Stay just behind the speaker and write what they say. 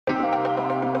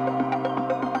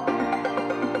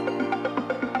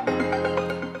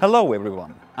Hello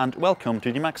everyone, and welcome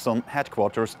to the Maxon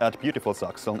headquarters at beautiful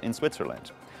Sachsen in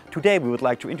Switzerland. Today we would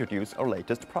like to introduce our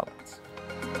latest products.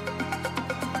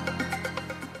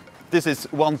 This is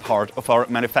one part of our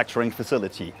manufacturing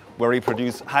facility, where we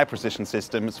produce high-precision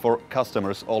systems for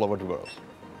customers all over the world.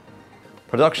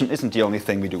 Production isn't the only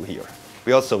thing we do here.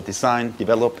 We also design,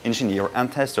 develop, engineer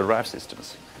and test our drive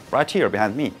systems, right here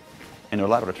behind me, in our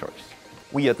laboratories.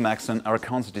 We at Maxon are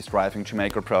constantly striving to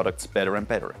make our products better and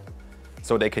better,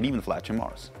 so they can even fly to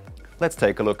Mars. Let's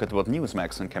take a look at what news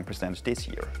Maxon can present this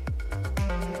year.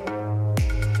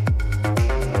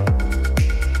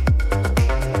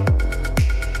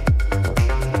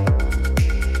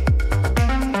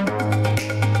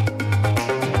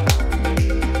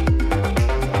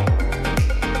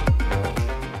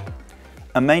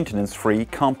 A maintenance-free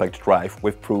compact drive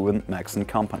with proven Maxon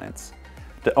components.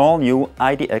 The all-new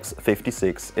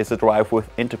IDX56 is a drive with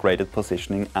integrated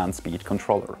positioning and speed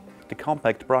controller. The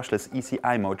compact brushless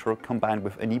ECI motor combined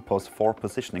with an EPOS 4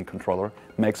 positioning controller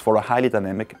makes for a highly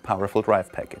dynamic, powerful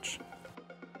drive package.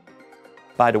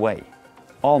 By the way,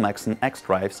 all Maxon X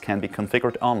drives can be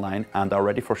configured online and are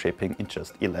ready for shipping in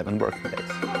just 11 working days.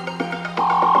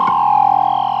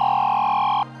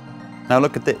 Now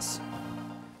look at this.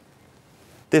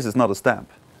 This is not a stamp.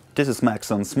 This is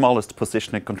Maxon's smallest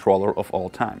positioning controller of all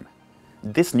time.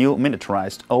 This new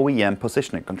miniaturized OEM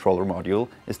positioning controller module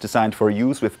is designed for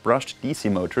use with brushed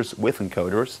DC motors with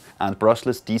encoders and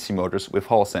brushless DC motors with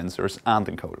Hall sensors and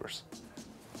encoders.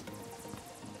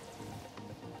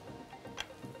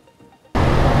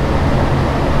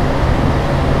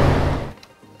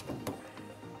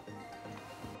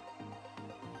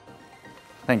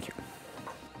 Thank you.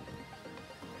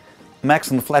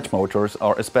 Maxon flat motors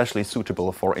are especially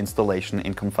suitable for installation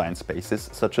in confined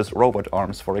spaces, such as robot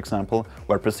arms, for example,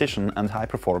 where precision and high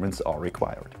performance are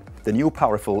required. The new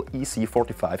powerful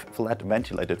EC45 flat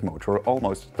ventilated motor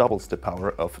almost doubles the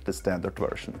power of the standard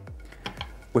version.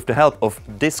 With the help of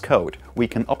this code, we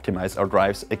can optimize our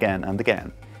drives again and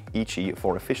again, e.g.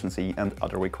 for efficiency and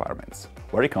other requirements.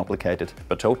 Very complicated,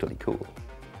 but totally cool.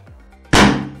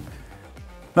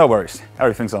 No worries,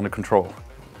 everything's under control.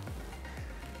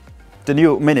 The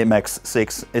new Mini Max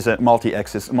 6 is a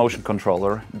multi-axis motion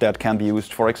controller that can be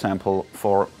used, for example,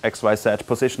 for XYZ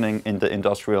positioning in the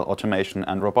industrial automation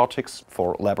and robotics,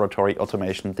 for laboratory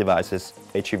automation devices,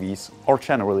 HEVs, or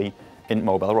generally in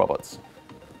mobile robots.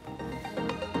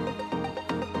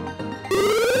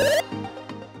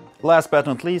 Last but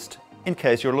not least, in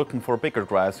case you're looking for bigger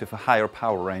drives with a higher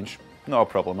power range, no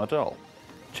problem at all.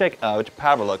 Check out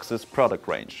Pavlux's product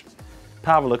range.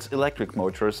 Pavlux electric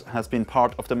motors has been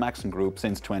part of the Maxon Group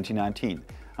since 2019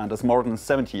 and has more than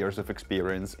 70 years of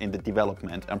experience in the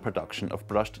development and production of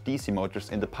brushed DC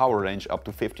motors in the power range up to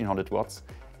 1500 watts,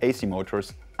 AC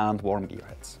motors and worm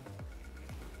gearheads.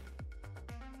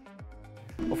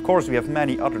 Of course, we have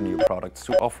many other new products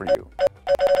to offer you.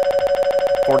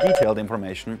 For detailed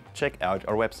information, check out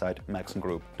our website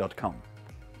maxongroup.com.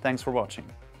 Thanks for watching,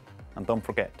 and don't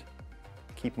forget,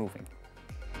 keep moving.